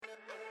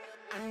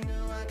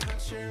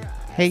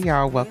Hey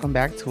y'all, welcome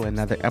back to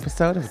another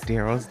episode of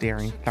Daryl's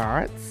Daring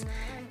Thoughts.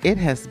 It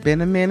has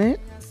been a minute.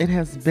 It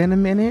has been a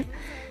minute.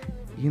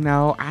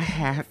 I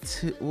had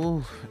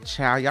to,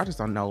 child, y'all just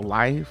don't know.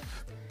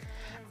 Life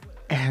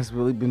has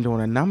really been doing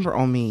a number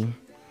on me.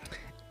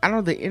 I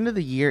know the end of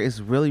the year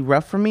is really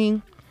rough for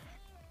me,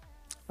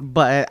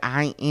 but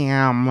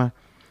I'm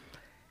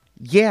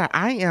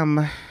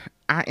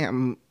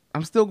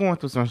still going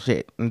through some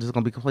shit. I'm just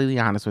going to be completely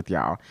honest with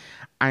y'all.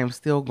 I am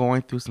still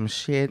going through some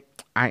shit.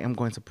 I am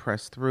going to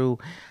press through.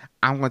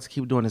 I'm going to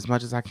keep doing as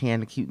much as I can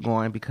to keep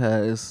going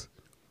because,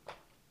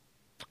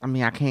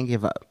 I can't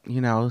give up,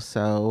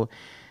 so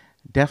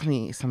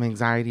definitely some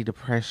anxiety,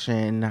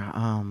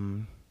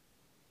 depression.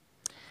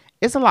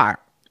 It's a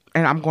lot.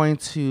 And I'm going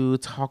to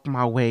talk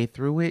my way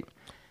through it.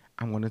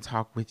 I'm going to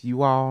talk with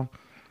you all.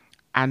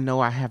 I know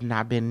I have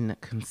not been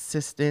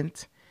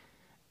consistent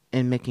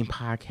in making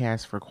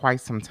podcasts for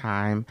quite some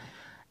time.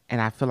 And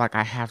I feel like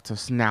I have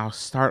to now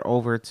start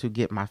over to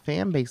get my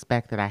fan base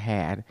back that I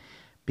had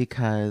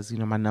because,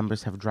 my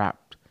numbers have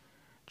dropped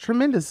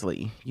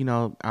tremendously,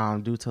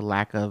 due to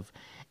lack of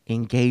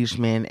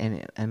engagement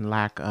and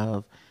lack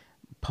of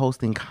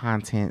posting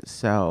content.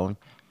 So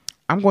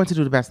I'm going to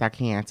do the best I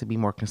can to be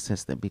more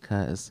consistent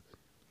because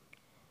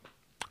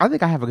I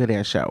think I have a good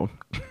ass show.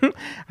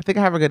 I think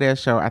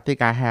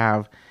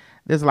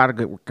there's a lot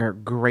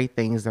of great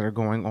things that are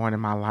going on in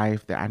my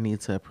life that I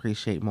need to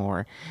appreciate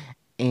more.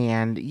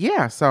 And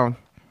yeah, so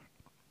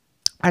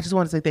I just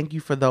want to say thank you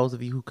for those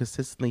of you who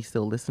consistently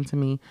still listen to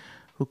me,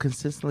 who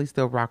consistently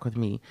still rock with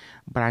me.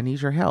 But I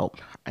need your help.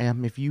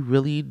 If you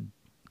really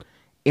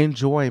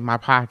enjoy my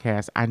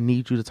podcast, I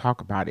need you to talk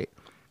about it.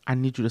 I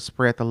need you to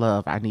spread the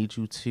love. I need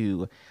you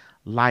to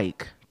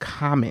like,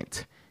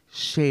 comment,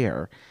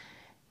 share.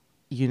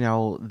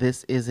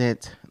 This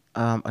isn't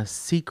a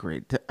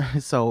secret.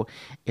 So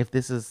if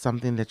this is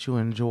something that you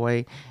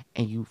enjoy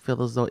and you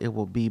feel as though it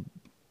will be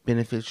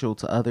beneficial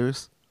to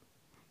others,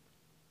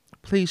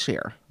 please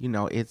share.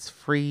 It's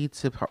free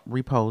to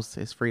repost.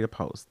 It's free to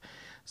post.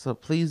 So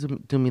please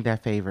do me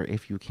that favor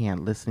if you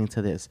can, listening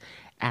to this.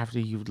 After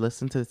you've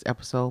listened to this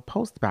episode,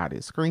 post about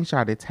it,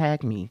 screenshot it,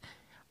 tag me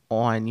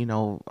on,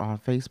 on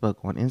Facebook,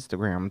 on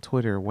Instagram,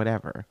 Twitter,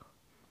 whatever.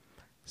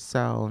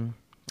 So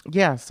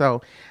yeah,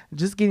 so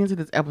just getting into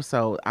this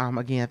episode.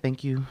 Again,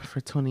 thank you for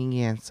tuning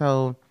in.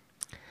 So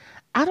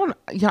I don't,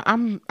 yeah,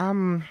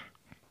 I'm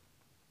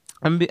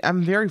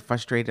very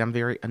frustrated. I'm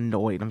very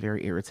annoyed. I'm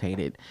very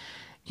irritated.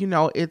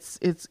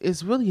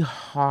 It's really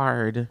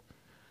hard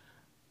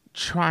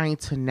trying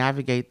to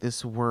navigate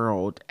this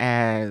world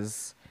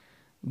as,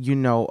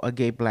 a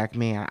gay black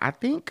man. I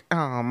think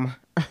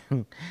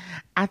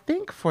I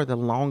think for the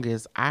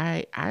longest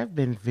I've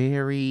been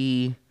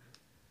very,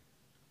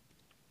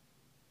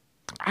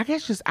 I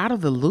guess, just out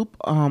of the loop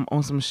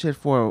on some shit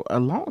for a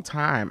long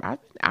time.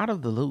 I've been out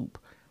of the loop.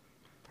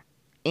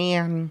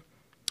 And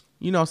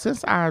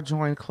since I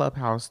joined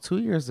Clubhouse 2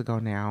 years ago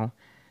now,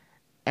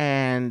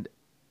 and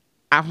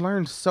I've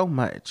learned so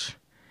much,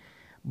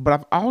 but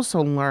I've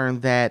also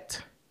learned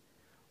that,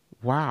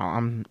 wow,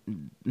 I'm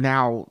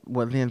now,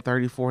 then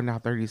 34, now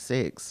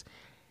 36,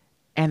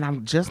 and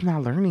I'm just now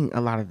learning a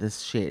lot of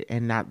this shit,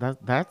 and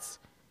that's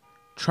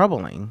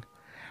troubling.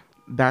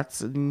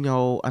 That's,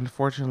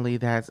 unfortunately,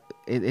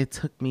 it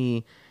took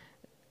me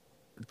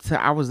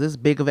I was this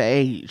big of an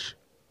age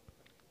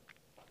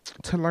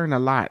to learn a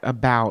lot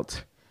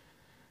about,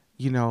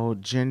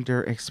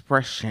 gender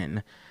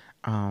expression,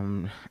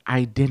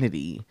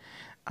 identity,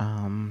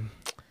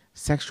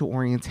 sexual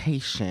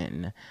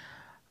orientation,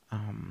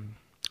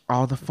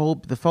 all the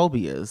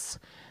phobias,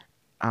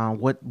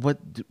 what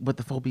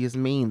the phobias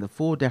mean, the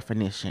full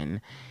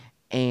definition,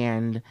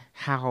 and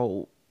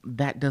how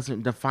that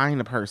doesn't define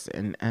a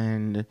person,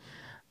 and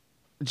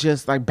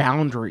just like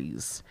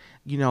boundaries.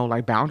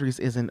 Like boundaries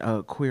isn't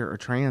a queer or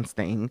trans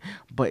thing,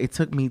 but it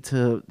took me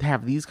to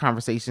have these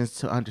conversations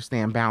to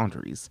understand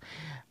boundaries.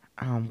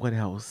 What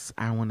else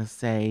I want to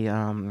say?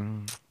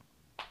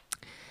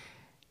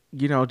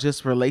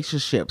 Just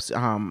relationships,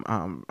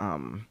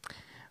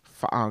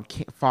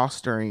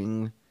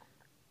 fostering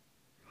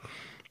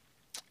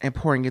and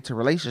pouring into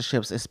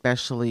relationships,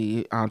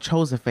 especially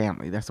chosen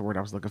family. That's the word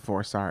I was looking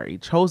for. Sorry,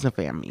 chosen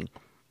family.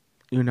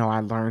 I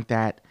learned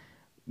that,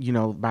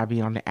 by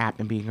being on the app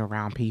and being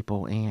around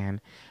people and,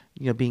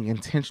 being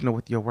intentional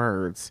with your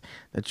words,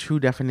 the true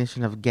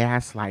definition of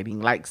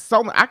gaslighting. Like,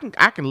 so I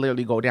can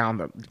literally go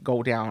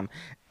down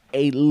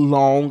a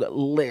long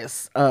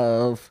list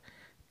of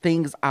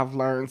things I've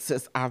learned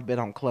since I've been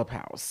on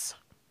Clubhouse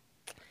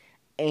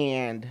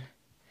and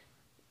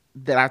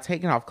that I've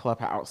taken off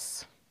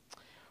Clubhouse.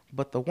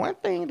 But the one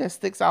thing that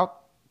sticks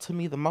out to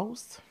me the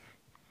most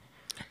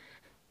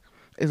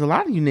is a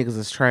lot of you niggas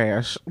is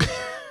trash.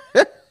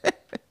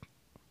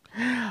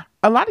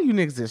 A lot of you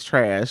niggas is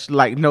trash.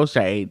 Like, no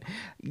shade.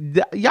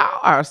 Y'all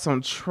are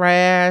some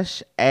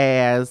trash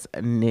ass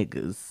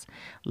niggas.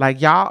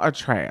 Like, y'all are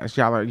trash.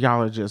 Y'all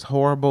are just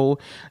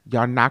horrible.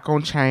 Y'all not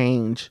gonna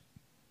change.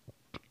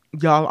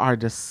 Y'all are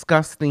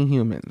disgusting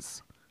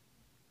humans.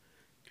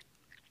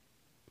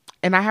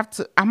 And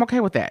I'm okay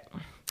with that.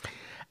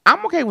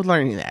 I'm okay with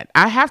learning that.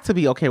 I have to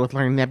be okay with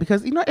learning that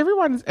because,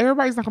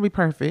 everybody's not going to be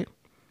perfect.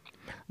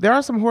 There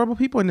are some horrible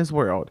people in this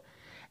world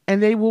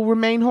and they will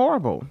remain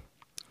horrible.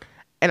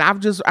 And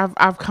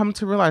I've come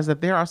to realize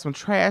that there are some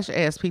trash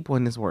ass people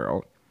in this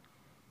world.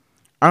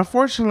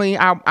 Unfortunately,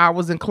 I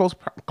was in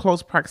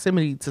close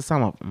proximity to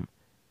some of them.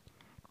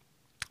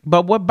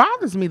 But what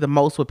bothers me the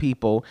most with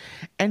people,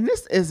 and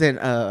this isn't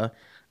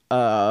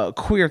a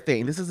queer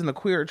thing. This isn't a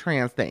queer or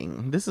trans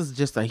thing. This is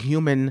just a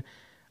human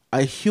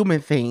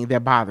thing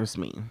that bothers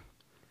me.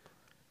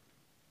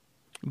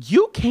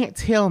 You can't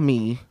tell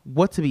me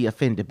what to be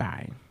offended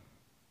by.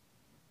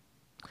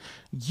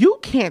 You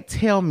can't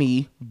tell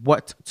me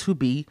what to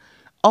be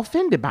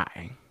offended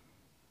by.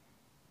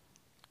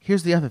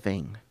 Here's the other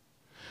thing.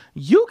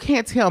 You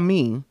can't tell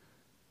me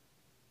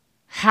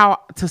how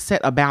to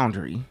set a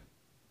boundary.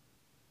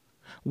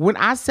 When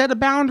I set a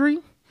boundary,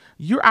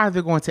 you're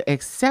either going to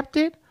accept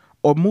it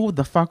or move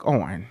the fuck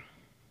on.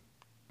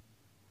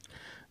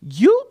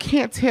 You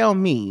can't tell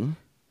me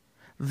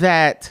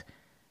that.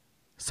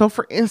 So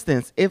for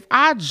instance, if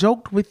I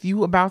joked with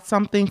you about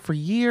something for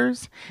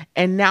years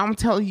and now I'm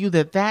telling you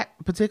that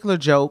particular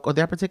joke or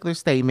that particular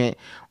statement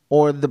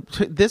or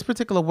this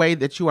particular way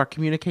that you are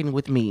communicating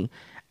with me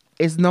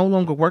is no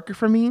longer working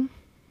for me,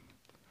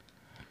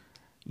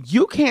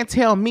 you can't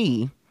tell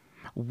me,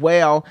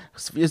 well,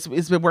 it's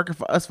been working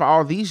for us for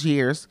all these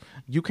years.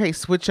 You can't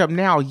switch up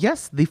now.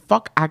 Yes, the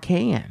fuck I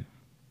can.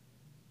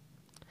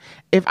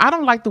 If I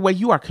don't like the way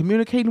you are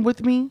communicating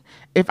with me,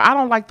 if I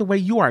don't like the way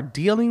you are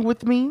dealing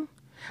with me,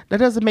 that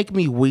doesn't make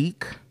me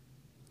weak.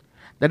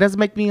 That doesn't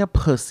make me a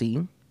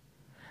pussy.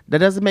 That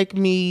doesn't make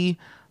me,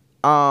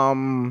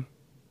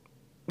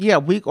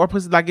 weak or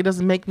pussy. Like, it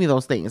doesn't make me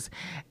those things.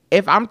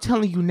 If I'm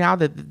telling you now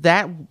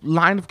that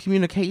line of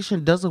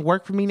communication doesn't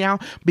work for me now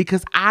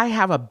because I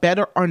have a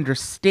better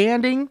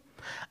understanding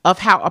of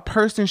how a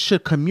person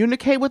should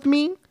communicate with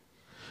me,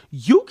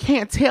 you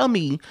can't tell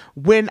me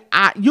that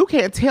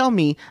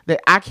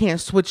I can't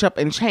switch up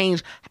and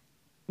change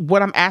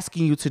what I'm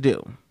asking you to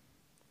do.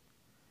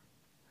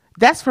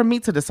 That's for me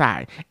to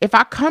decide. If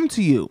I come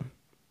to you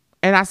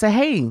and I say,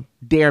 hey,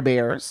 Dare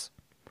Bears,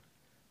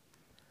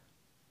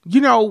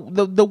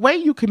 the way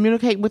you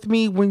communicate with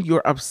me when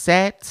you're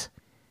upset,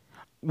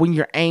 when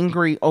you're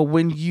angry, or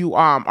when you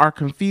are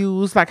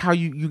confused, like how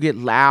you get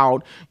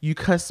loud, you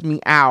cuss me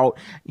out,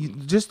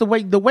 just the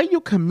way you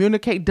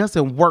communicate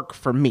doesn't work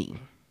for me.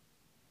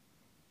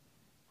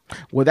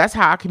 Well, that's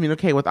how I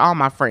communicate with all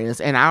my friends,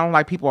 and I don't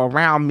like people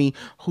around me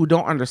who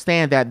don't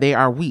understand that they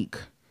are weak.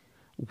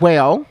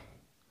 Well,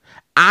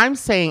 I'm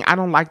saying I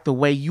don't like the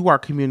way you are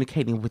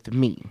communicating with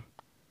me.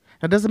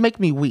 That doesn't make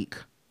me weak.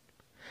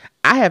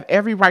 I have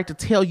every right to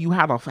tell you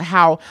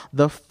how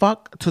the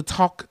fuck to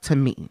talk to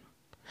me.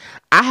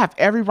 I have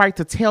every right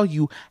to tell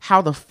you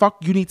how the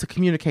fuck you need to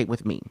communicate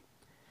with me.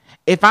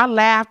 If I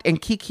laughed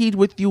and kikied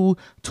with you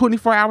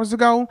 24 hours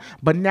ago,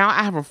 but now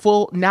I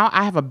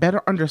have a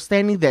better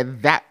understanding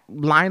that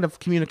line of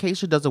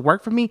communication doesn't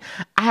work for me,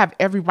 I have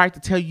every right to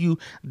tell you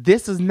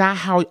this is not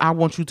how I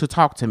want you to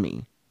talk to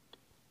me.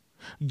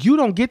 You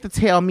don't get to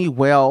tell me,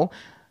 well,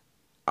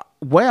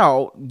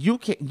 you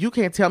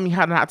can't tell me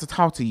how not to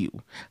talk to you.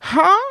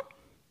 Huh?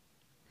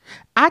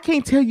 I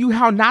can't tell you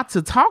how not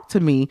to talk to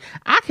me.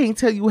 I can't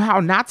tell you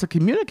how not to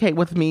communicate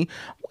with me.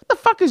 What the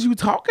fuck is you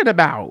talking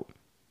about?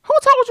 Who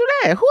told you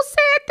that? Who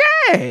said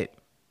that?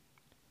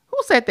 Who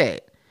said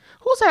that?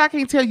 Who said I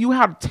can't tell you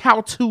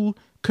how to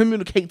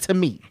communicate to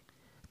me?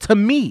 To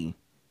me.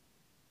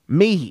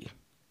 Me.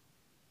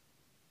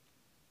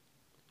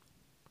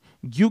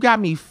 You got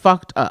me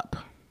fucked up.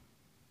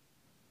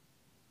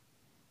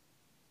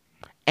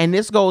 And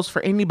this goes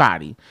for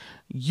anybody.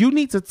 You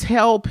need to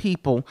tell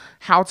people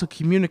how to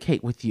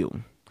communicate with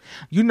you.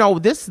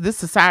 This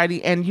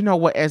society, and you know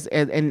what?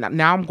 And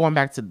now I'm going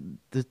back to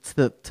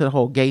the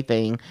whole gay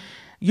thing.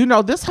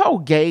 This whole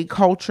gay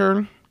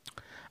culture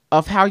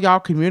of how y'all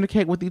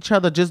communicate with each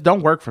other just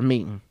don't work for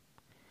me.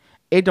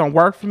 It don't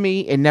work for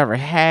me. It never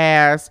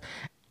has.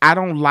 I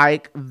don't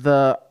like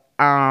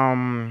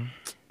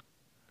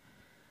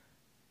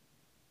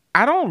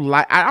I don't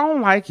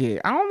like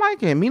it. I don't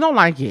like it. Me don't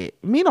like it.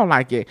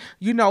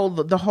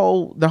 The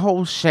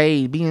whole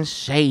shade, being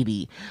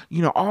shady,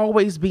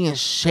 always being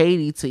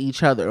shady to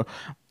each other.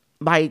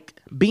 Like,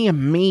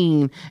 being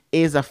mean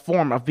is a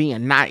form of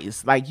being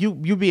nice. Like, you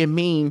being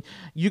mean,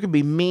 you can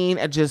be mean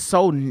and just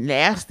so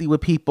nasty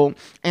with people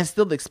and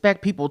still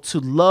expect people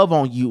to love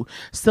on you,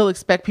 still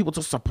expect people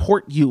to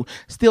support you,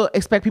 still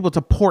expect people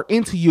to pour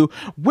into you.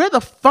 Where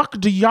the fuck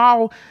do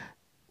y'all,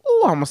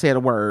 I'm gonna say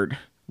the word.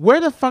 Where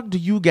the fuck do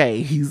you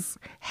gays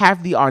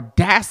have the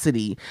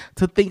audacity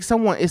to think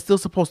someone is still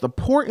supposed to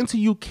pour into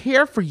you,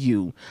 care for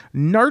you,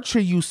 nurture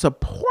you,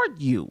 support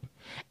you,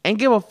 and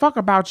give a fuck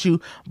about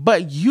you,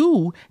 but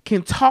you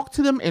can talk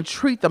to them and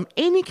treat them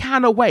any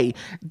kind of way?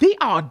 The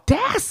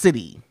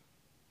audacity.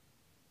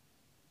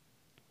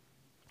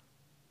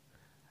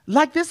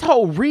 Like this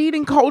whole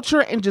reading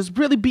culture and just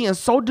really being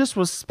so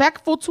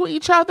disrespectful to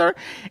each other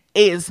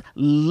is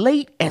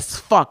late as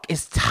fuck.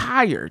 It's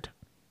tired.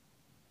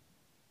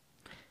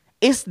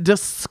 It's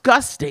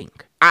disgusting.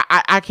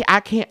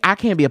 I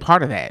can't be a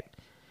part of that.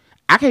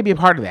 I can't be a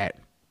part of that.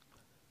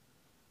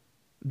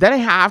 That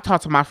ain't how I've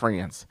talked to my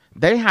friends.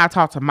 That ain't how I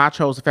talk to my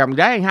chosen family.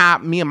 That ain't how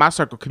me and my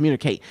circle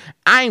communicate.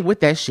 I ain't with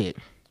that shit.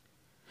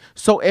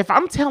 So if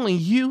I'm telling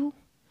you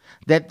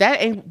that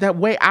ain't that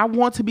way I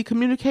want to be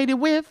communicated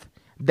with,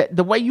 that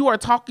the way you are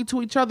talking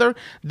to each other,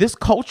 this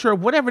culture,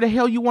 whatever the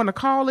hell you want to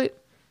call it,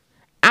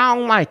 I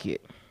don't like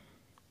it.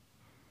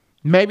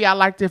 Maybe I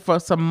liked it for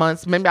some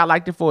months. Maybe I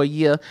liked it for a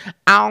year.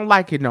 I don't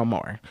like it no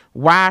more.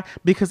 Why?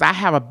 Because I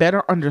have a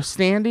better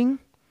understanding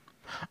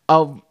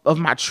of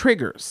my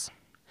triggers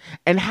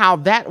and how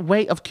that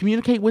way of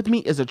communicate with me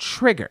is a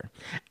trigger.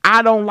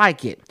 I don't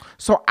like it.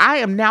 So I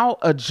am now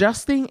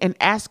adjusting and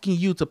asking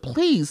you to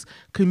please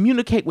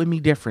communicate with me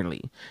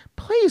differently.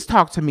 Please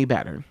talk to me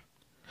better.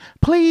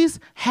 Please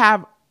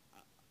have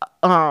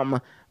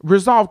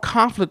resolve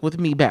conflict with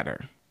me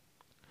better.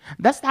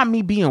 That's not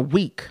me being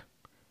weak.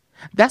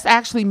 That's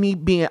actually me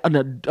being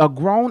a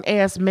grown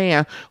ass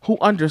man who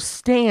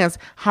understands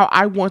how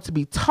I want to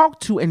be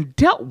talked to and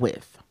dealt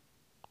with.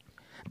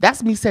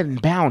 That's me setting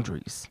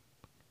boundaries.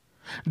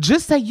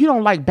 Just say you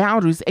don't like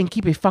boundaries and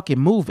keep it fucking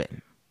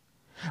moving.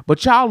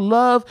 But y'all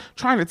love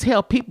trying to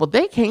tell people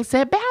they can't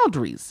set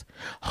boundaries.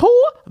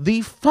 Who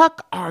the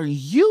fuck are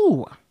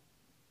you?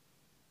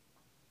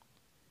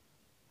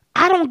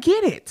 I don't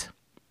get it.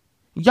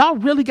 Y'all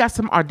really got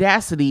some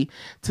audacity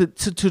to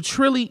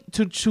truly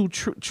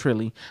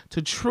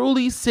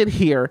sit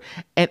here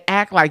and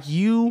act like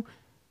you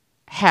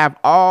have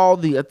all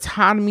the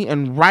autonomy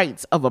and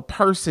rights of a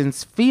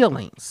person's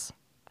feelings.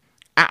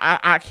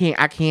 I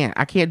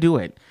can't do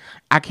it.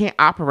 I can't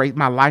operate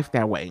my life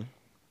that way.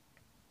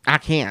 I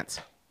can't.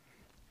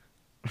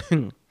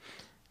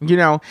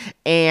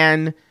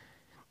 And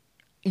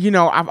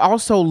I've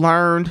also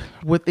learned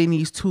within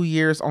these 2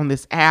 years on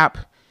this app,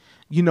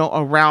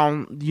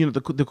 around,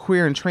 the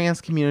queer and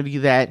trans community,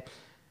 that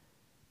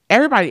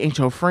everybody ain't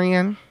your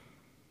friend.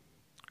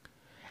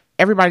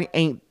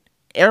 Everybody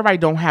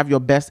don't have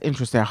your best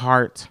interest at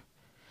heart.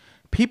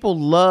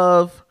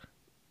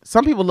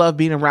 Some people love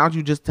being around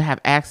you just to have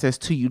access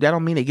to you. That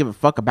don't mean they give a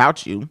fuck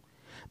about you.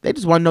 They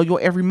just want to know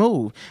your every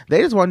move.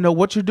 They just want to know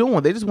what you're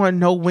doing. They just want to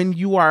know when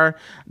you are.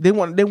 They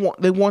want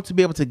to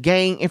be able to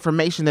gain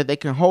information that they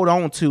can hold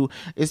on to,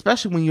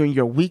 especially when you're in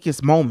your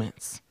weakest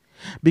moments.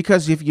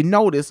 Because if you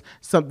notice,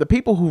 the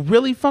people who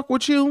really fuck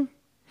with you,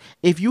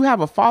 if you have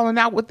a falling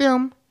out with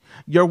them,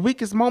 your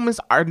weakest moments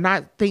are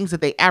not things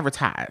that they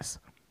advertise.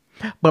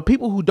 But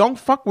people who don't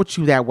fuck with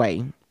you that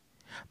way,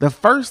 the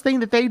first thing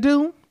that they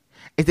do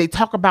is they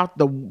talk about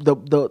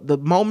the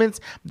moments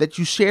that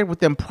you shared with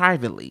them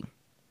privately.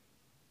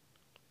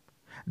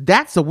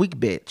 That's a weak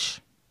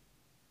bitch.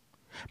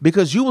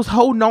 Because you was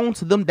holding on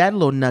to them, that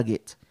little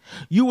nugget.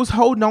 You was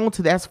holding on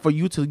to that for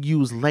you to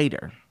use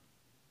later.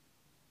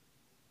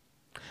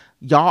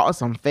 Y'all are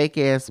some fake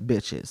ass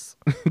bitches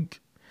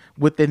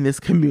within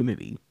this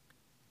community.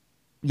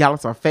 Y'all are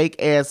some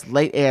fake ass,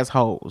 late ass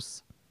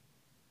hoes.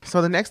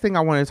 So the next thing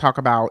I want to talk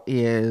about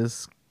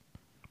is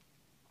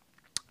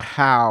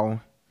how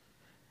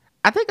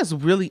I think it's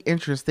really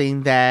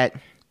interesting that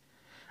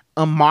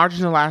a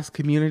marginalized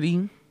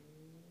community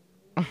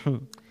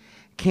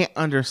can't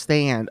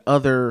understand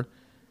other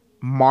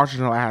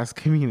marginalized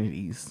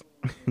communities.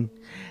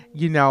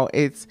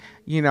 There's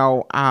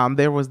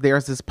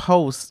this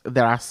post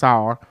that I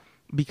saw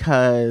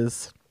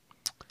because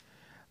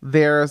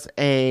there's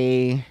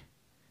a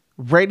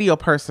radio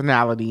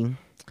personality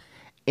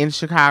in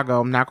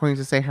Chicago. I'm not going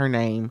to say her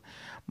name,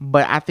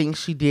 but I think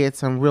she did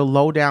some real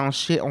low down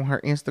shit on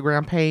her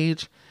Instagram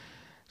page.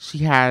 She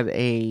had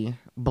a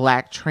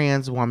black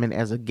trans woman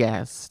as a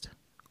guest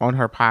on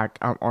her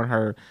on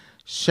her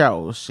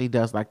show. She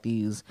does like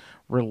these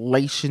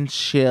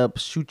relationship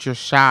shoot your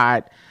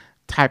shot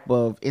type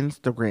of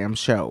Instagram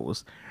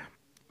shows.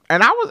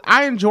 And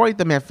I enjoyed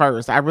them at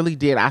first. I really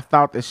did. I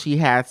thought that she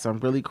had some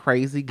really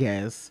crazy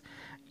guests.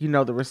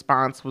 The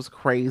response was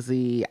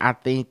crazy. I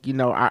think,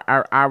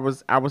 I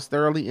was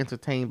thoroughly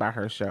entertained by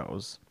her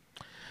shows.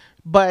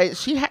 But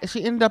she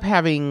ended up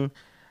having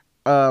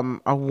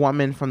a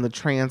woman from the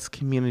trans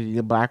community,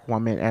 a black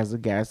woman, as a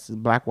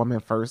guest. Black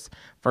woman first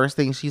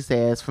thing she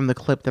says from the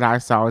clip that I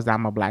saw is,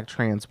 "I'm a black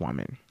trans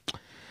woman."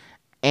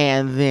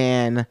 And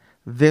then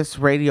this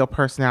radio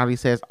personality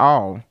says,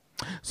 "Oh,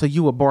 so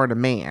you were born a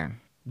man."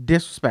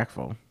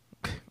 Disrespectful.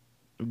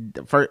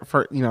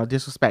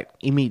 Disrespect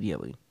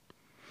immediately.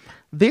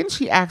 Then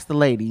she asked the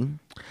lady,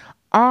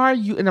 "Are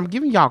you?" And I'm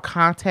giving y'all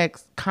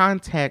context.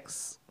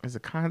 Is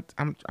it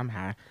I'm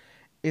high.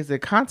 Is it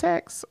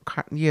context?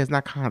 Yeah, it's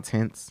not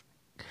contents.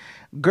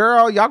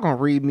 Girl, y'all gonna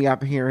read me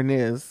after hearing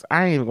this.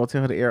 I ain't even gonna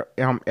tell her to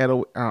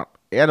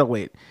edit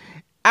it.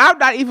 I'm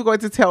not even going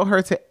to tell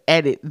her to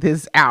edit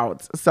this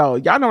out. So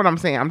y'all know what I'm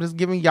saying. I'm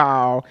giving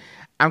y'all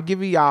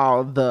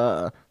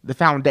the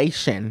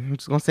foundation. I'm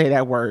just gonna say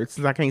that word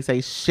since I can't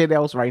say shit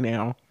else right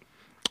now.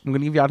 I'm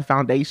going to give y'all the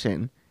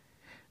foundation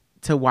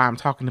to why I'm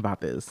talking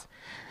about this.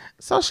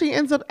 So she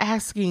ends up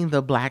asking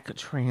the black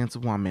trans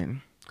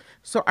woman,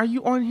 so are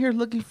you on here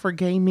looking for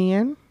gay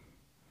men?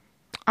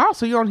 Oh,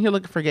 so you're on here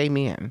looking for gay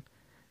men.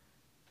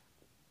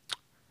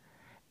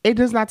 It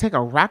does not take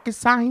a rocket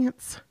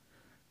scientist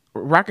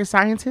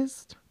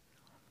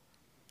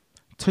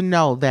to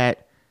know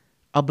that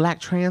a black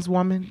trans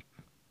woman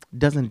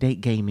doesn't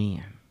date gay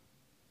men.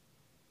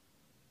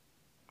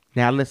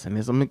 Now listen,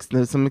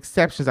 there's some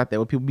exceptions out there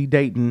where people be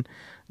dating,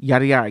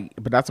 yada yada,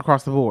 but that's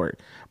across the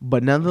board.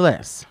 But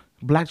nonetheless,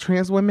 black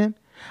trans women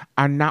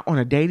are not on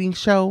a dating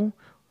show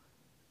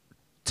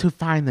to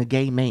find the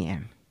gay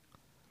man.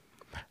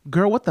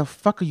 Girl, what the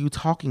fuck are you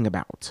talking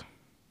about?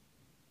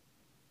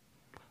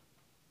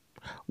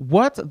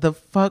 What the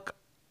fuck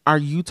are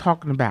you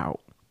talking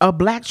about? A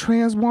black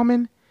trans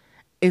woman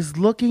is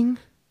looking,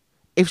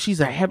 if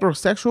she's a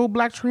heterosexual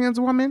black trans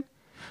woman,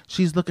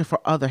 she's looking for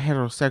other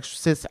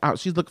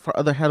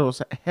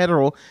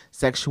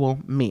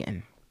heterosexual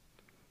men.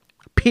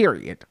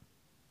 Period.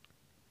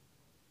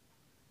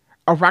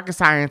 A rocket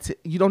scientist,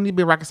 you don't need to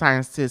be a rocket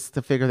scientist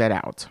to figure that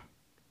out.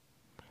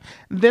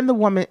 Then the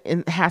woman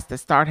has to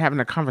start having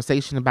a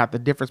conversation about the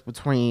difference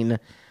between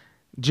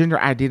gender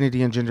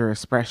identity and gender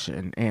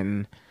expression,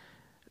 and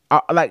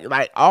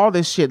like all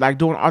this shit, like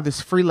doing all this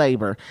free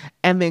labor.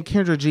 And then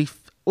Kendra G,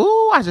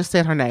 ooh, I just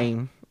said her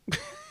name.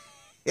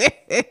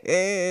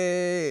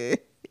 I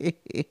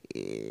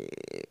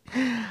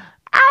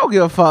don't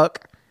give a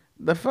fuck.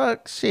 The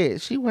fuck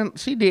shit.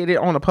 She did it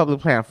on a public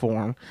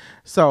platform.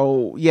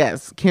 So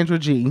yes, Kendra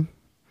G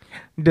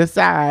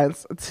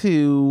decides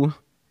to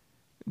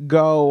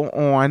go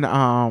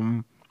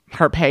on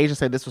her page and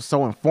say this was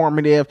so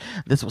informative,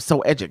 this was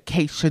so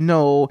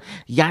educational,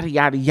 yada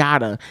yada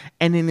yada.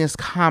 And in his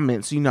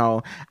comments,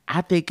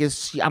 I think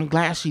I'm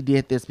glad she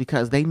did this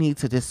because they need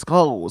to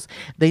disclose,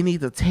 they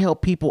need to tell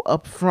people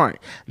up front,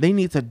 they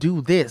need to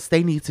do this,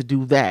 they need to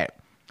do that.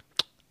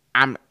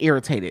 I'm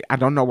irritated. I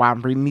don't know why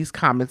I'm reading these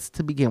comments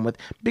to begin with,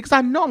 because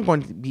I know I'm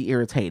going to be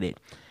irritated.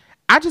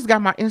 I just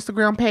got my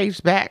Instagram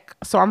page back,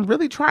 so I'm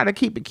really trying to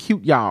keep it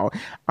cute, y'all.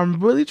 I'm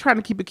really trying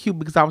to keep it cute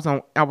because I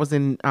was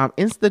in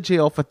Insta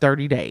jail for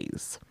 30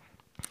 days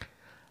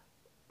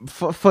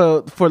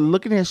for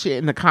looking at shit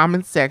in the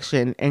comments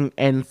section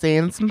and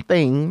saying some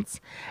things,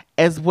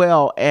 as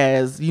well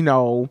as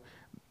Instagram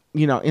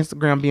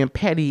being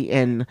petty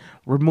and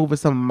removing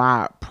some of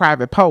my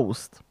private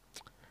posts.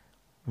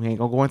 We ain't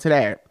gonna go into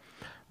that,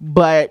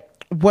 but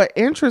what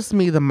interests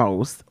me the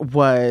most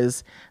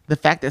was the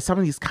fact that some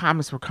of these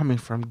comments were coming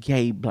from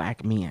gay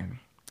black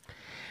men.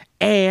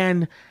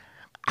 And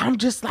I'm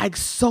just like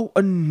so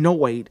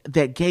annoyed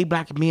that gay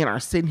black men are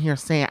sitting here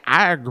saying,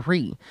 I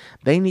agree.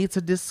 They need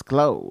to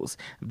disclose.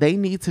 They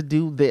need to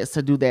do this,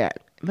 to do that.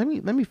 Let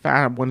me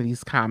find one of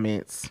these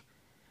comments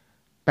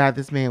by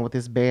this man with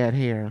this bad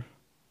hair.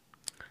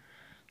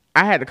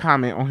 I had to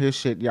comment on his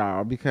shit,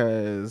 y'all,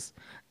 because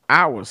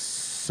I was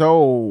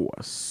so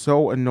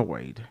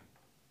annoyed.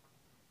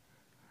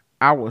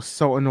 I was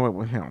so annoyed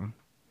with him.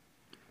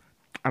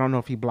 I don't know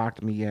if he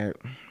blocked me yet.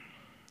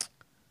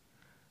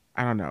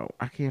 I don't know.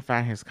 I can't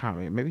find his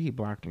comment. Maybe he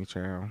blocked me,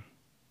 child.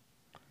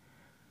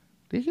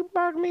 Did he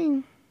block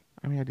me?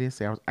 I mean, I did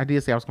say I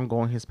was gonna go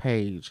on his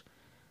page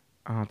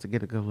to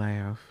get a good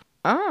laugh.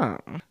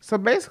 So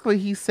basically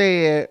he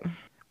said,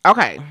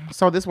 okay,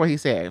 so this is what he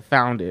said.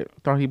 Found it.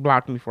 Thought he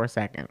blocked me for a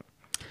second.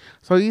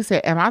 So he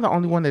said, am I the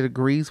only one that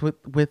agrees with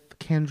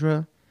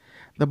Kendra?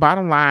 The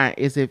bottom line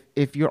is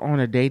if you're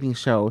on a dating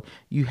show,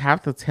 you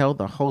have to tell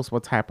the host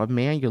what type of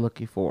man you're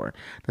looking for.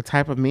 The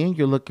type of men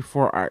you're looking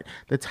for are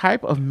the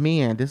type of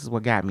men, this is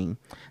what got me.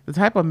 The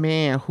type of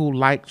men who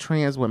like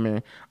trans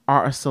women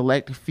are a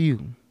select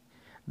few.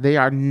 They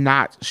are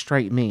not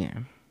straight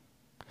men.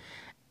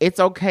 It's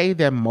okay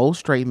that most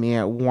straight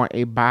men want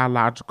a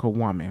biological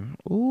woman.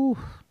 Ooh.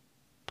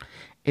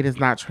 It is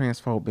not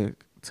transphobic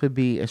to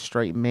be a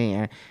straight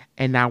man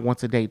and not want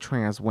to date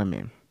trans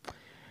women.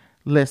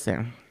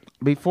 Listen.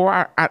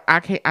 Before I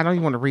don't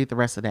even want to read the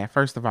rest of that.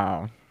 First of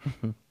all,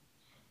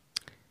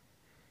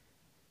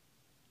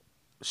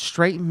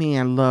 straight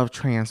men love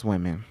trans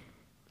women.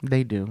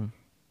 They do.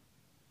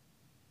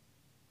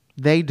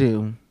 They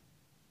do.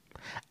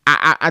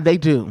 They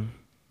do.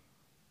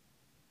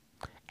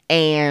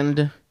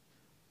 And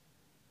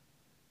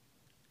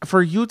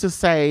for you to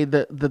say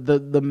that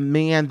the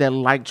men that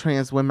like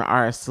trans women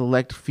are a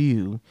select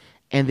few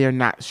and they're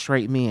not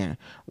straight men,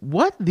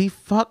 what the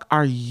fuck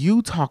are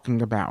you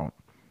talking about?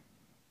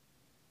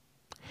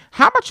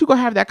 How about you go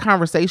have that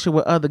conversation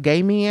with other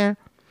gay men?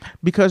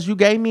 Because you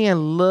gay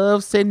men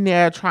love sitting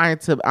there trying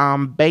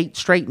to bait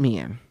straight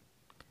men.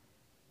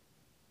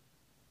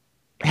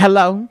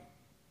 Hello?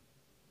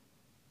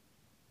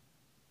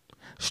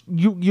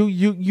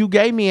 You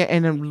gay men,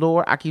 and then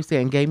Lord, I keep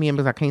saying gay men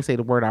because I can't say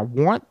the word I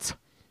want.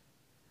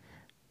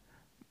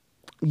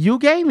 You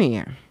gay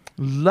men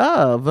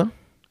love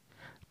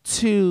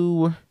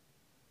to,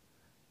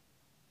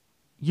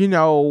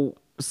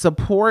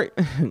 support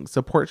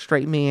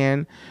straight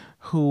men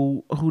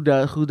who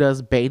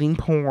does baiting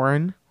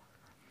porn,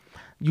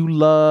 You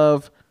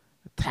love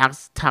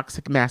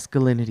toxic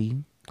masculinity.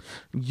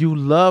 You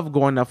love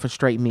going up for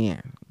straight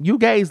men. You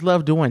gays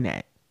love doing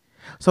that.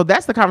 So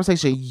that's the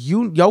conversation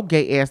your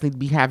gay ass need to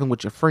be having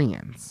with your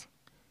friends.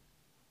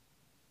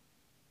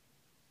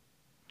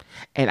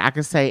 And I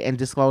can say, in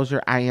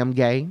disclosure, I am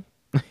gay.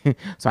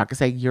 So I can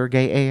say you're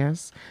gay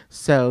ass.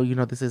 So,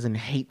 this isn't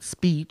hate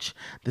speech.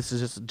 This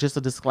is just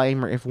a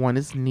disclaimer if one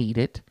is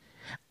needed.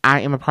 I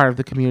am a part of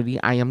the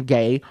community. I am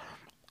gay.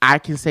 I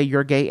can say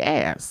you're gay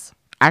ass.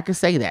 I can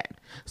say that.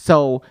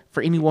 So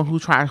for anyone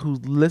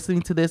who's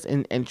listening to this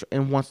and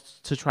wants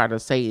to try to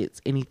say it's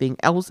anything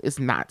else, it's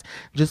not.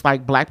 Just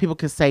like black people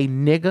can say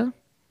nigga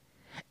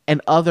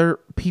and other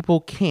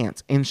people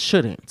can't and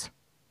shouldn't.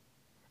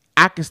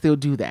 I can still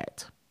do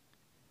that.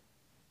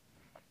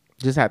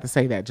 Just have to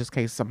say that just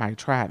in case somebody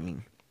tried me.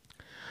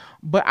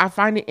 But I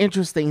find it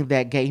interesting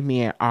that gay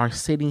men are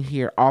sitting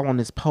here all on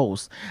this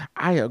post.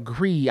 I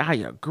agree.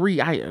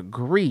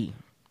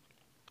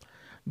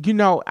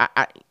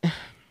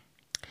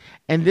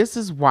 And this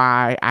is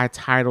why I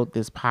titled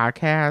this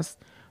podcast,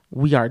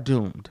 We Are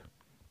Doomed.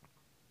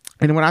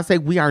 And when I say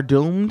we are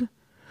doomed,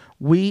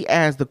 we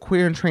as the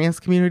queer and trans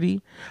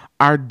community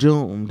are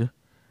doomed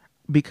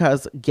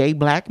because gay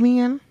black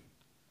men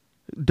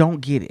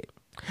don't get it.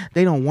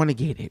 They don't want to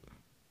get it.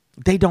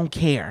 They don't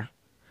care.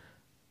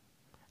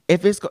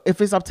 If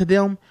it's up to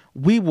them,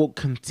 we will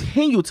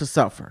continue to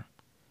suffer.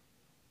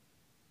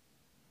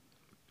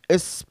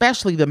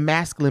 Especially the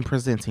masculine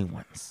presenting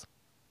ones.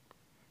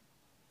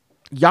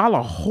 Y'all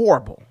are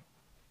horrible.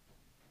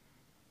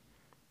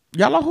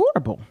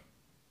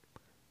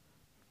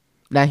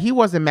 Now, he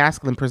wasn't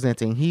masculine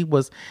presenting. He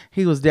was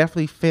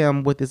definitely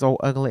femme with his old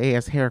ugly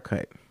ass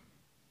haircut.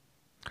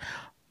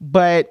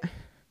 But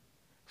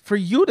for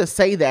you to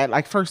say that,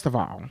 like, first of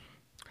all,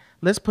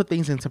 let's put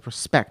things into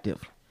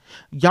perspective.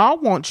 Y'all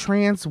want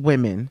trans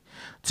women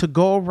to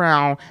go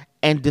around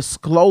and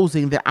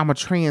disclosing that I'm a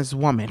trans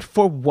woman.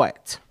 For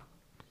what?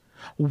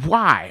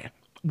 Why?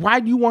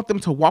 Why do you want them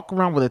to walk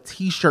around with a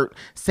t-shirt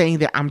saying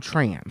that I'm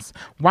trans?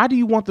 Why do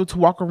you want them to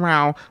walk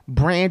around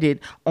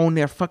branded on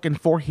their fucking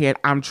forehead,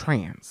 I'm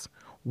trans?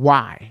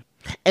 Why?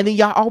 And then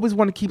y'all always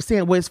want to keep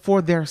saying, well, it's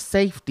for their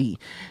safety.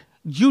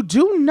 You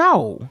do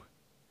know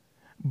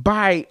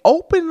by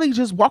openly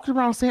just walking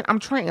around saying I'm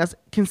trans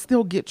can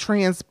still get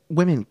trans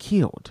women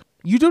killed.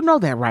 You do know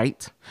that,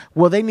 right?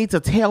 Well, they need to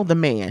tell the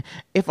man.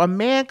 If a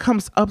man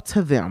comes up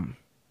to them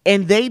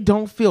and they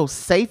don't feel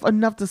safe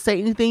enough to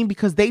say anything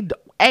because they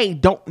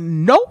don't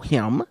know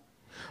him,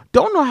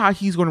 don't know how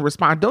he's going to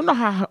respond, don't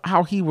know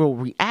how he will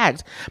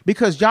react,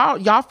 because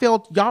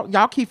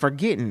y'all keep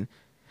forgetting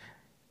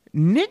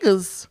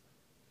niggas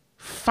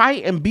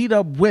fight and beat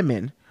up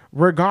women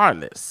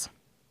regardless.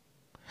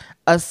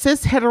 A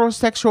cis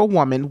heterosexual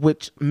woman,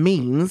 which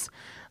means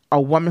a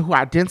woman who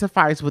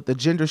identifies with the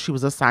gender she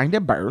was assigned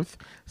at birth,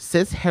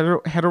 cis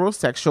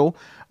heterosexual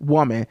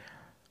woman,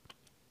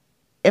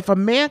 if a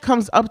man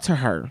comes up to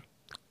her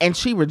and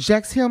she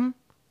rejects him,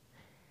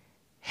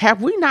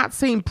 have we not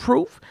seen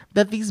proof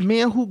that these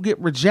men who get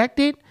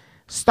rejected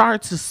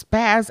start to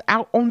spaz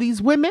out on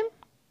these women?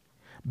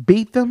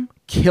 Beat them,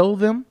 kill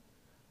them,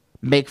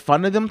 make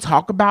fun of them,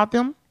 talk about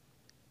them,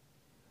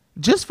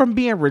 just from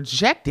being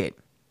rejected.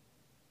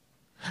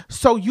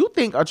 So you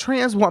think a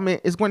trans woman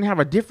is going to have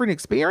a different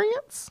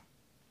experience?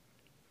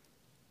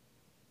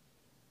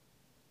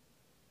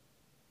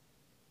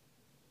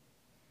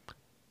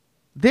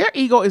 Their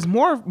ego is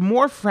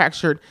more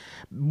fractured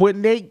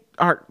when they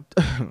are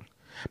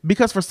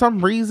because for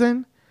some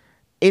reason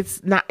it's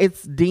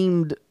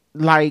deemed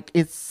like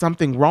it's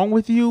something wrong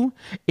with you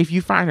if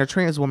you find a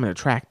trans woman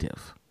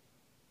attractive.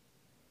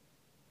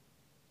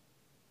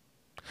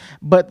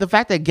 But the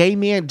fact that gay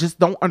men just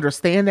don't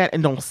understand that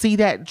and don't see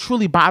that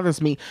truly bothers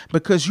me,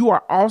 because you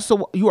are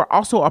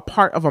also a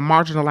part of a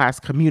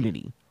marginalized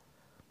community.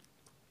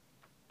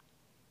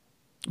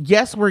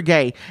 Yes, we're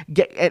gay.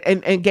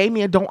 And gay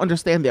men don't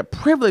understand their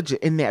privilege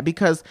in that,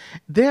 because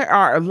there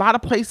are a lot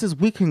of places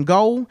we can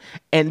go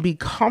and be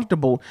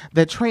comfortable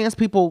that trans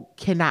people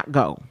cannot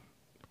go.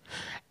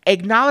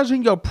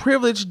 Acknowledging your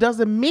privilege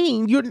doesn't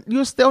mean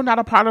you're still not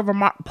a part of a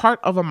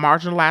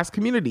marginalized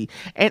community.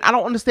 And I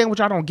don't understand what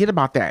y'all don't get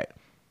about that.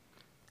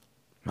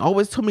 Oh,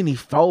 it's too many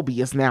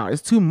phobias now.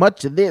 It's too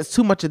much of this,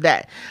 too much of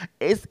that.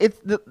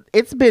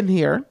 It's been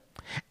here.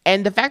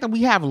 And the fact that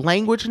we have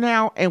language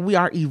now and we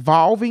are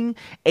evolving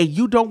and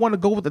you don't want to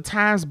go with the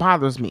times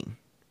bothers me.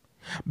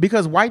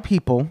 Because white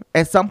people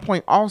at some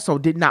point also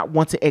did not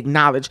want to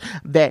acknowledge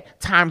that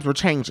times were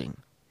changing.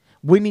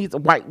 We need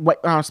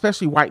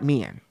especially white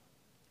men.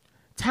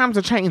 Times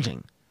are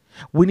changing.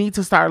 We need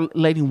to start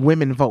letting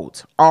women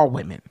vote. All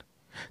women.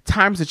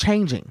 Times are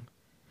changing.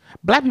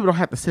 Black people don't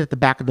have to sit at the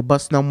back of the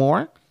bus no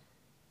more.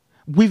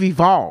 We've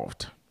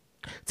evolved.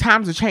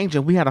 Times are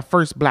changing. We had a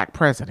first black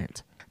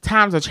president.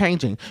 Times are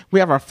changing. We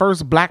have our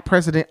first black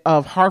president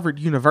of Harvard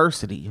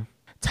University.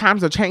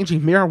 Times are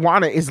changing.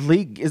 Marijuana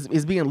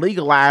is being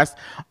legalized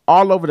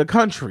all over the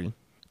country.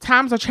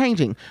 Times are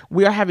changing.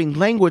 We are having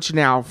language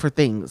now for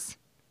things.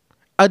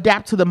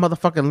 Adapt to the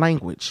motherfucking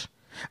language.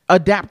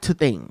 Adapt to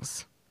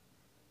things.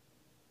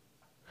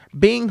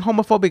 Being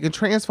homophobic and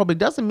transphobic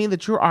doesn't mean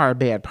that you are a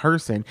bad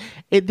person.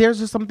 There's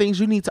just some things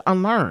you need to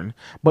unlearn.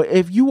 But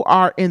if you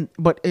are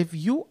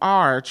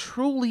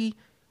truly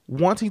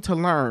wanting to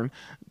learn,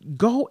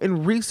 go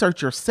and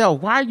research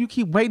yourself. Why do you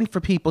keep waiting for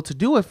people to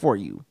do it for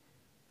you?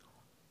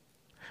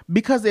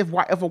 Because if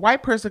a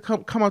white person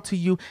come up to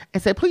you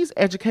and say, please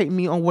educate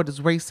me on what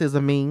does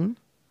racism mean,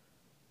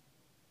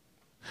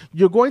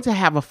 you're going to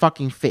have a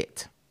fucking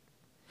fit.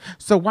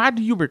 So why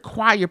do you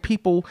require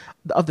people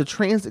of the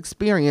trans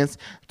experience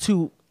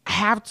to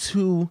have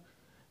to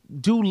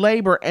do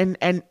labor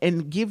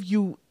and give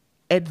you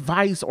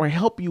advice or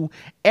help you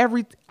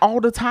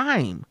all the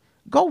time?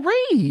 Go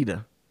read.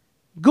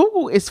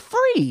 Google is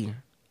free.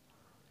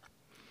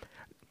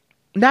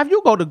 Now, if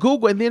you go to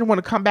Google and then want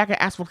to come back and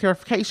ask for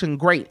clarification,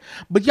 great.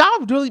 But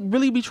y'all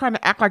really be trying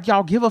to act like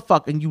y'all give a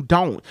fuck, and you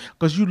don't.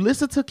 Because you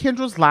listen to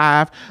Kendra's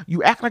live,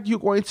 you act like you're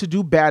going to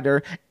do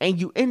better, and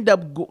you end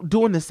up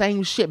doing the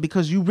same shit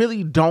because you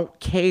really don't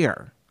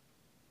care.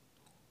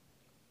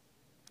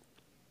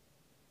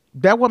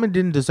 That woman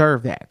didn't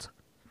deserve that.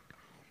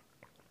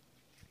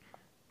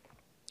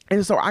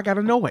 And so I got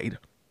annoyed.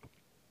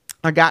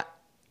 I got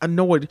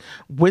annoyed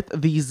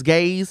with these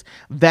gays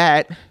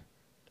that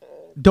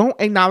don't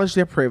acknowledge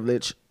their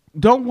privilege,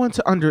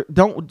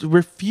 don't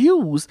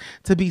refuse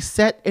to be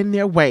set in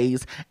their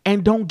ways,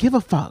 and don't give a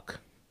fuck.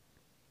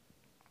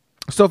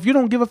 So if you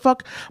don't give a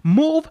fuck,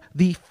 move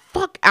the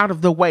fuck out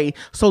of the way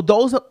so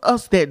those of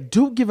us that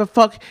do give a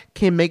fuck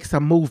can make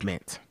some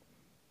movement.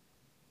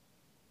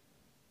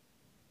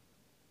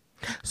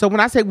 So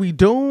when I say we're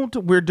doomed,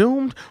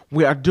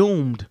 we are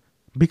doomed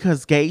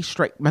because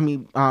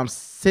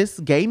cis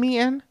gay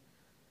men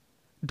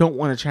don't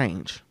want to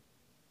change.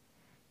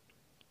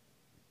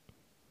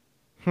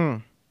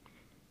 I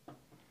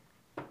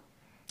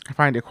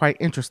find it quite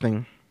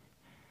interesting.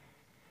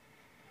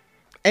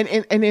 And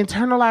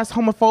internalized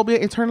homophobia,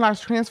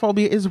 internalized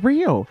transphobia is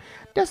real.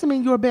 Doesn't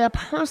mean you're a bad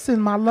person,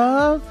 my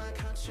love.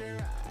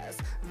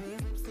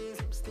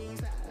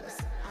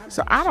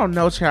 So I don't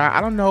know, child.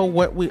 I don't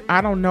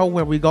know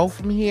where we go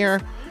from here.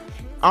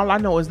 All I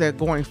know is that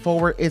going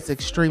forward, it's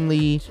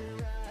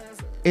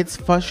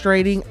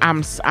frustrating.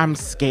 I'm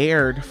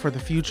scared for the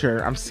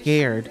future. I'm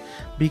scared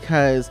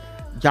because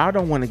y'all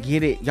don't want to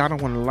get it. Y'all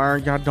don't want to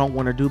learn. Y'all don't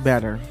want to do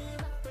better.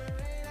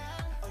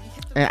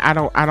 And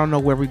I don't know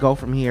where we go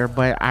from here,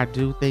 but I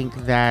do think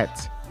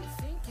that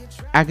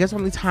I guess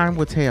only time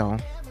will tell.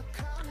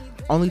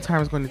 Only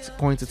time is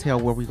going to tell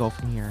where we go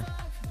from here.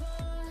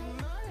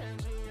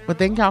 But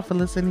thank y'all for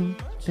listening.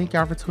 Thank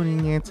y'all for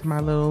tuning in to my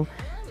little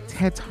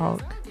TED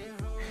Talk.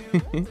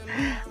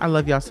 I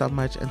love y'all so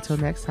much. Until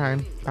next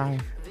time, bye.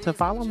 To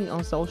follow me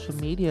on social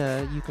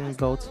media, you can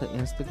go to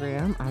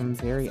Instagram. I'm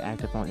very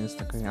active on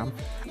Instagram.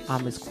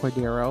 It's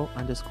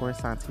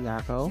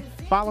Cordero_Santiago.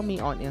 Follow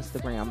me on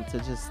Instagram to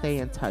just stay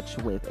in touch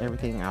with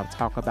everything I'll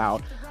talk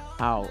about.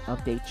 I'll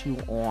update you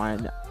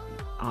on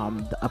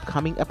the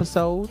upcoming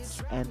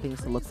episodes and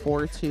things to look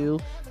forward to.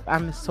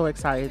 I'm so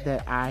excited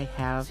that I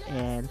have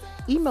an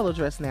email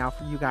address now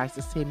for you guys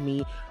to send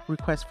me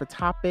requests for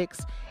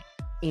topics.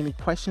 Any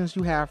questions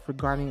you have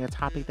regarding a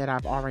topic that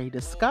I've already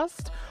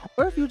discussed,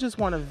 or if you just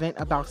want to vent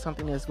about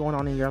something that's going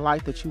on in your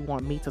life that you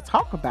want me to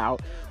talk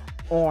about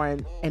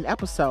on an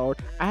episode,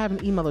 I have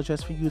an email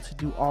address for you to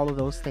do all of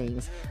those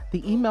things.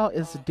 The email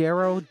is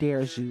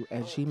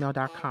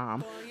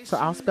darodaresu@gmail.com. So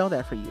I'll spell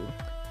that for you.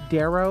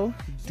 Daro,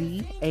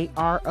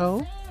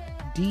 DARODARESU.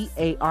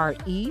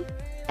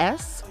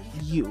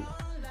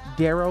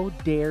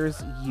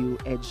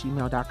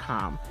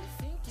 darodaresu@gmail.com.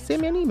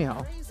 Send me an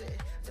email.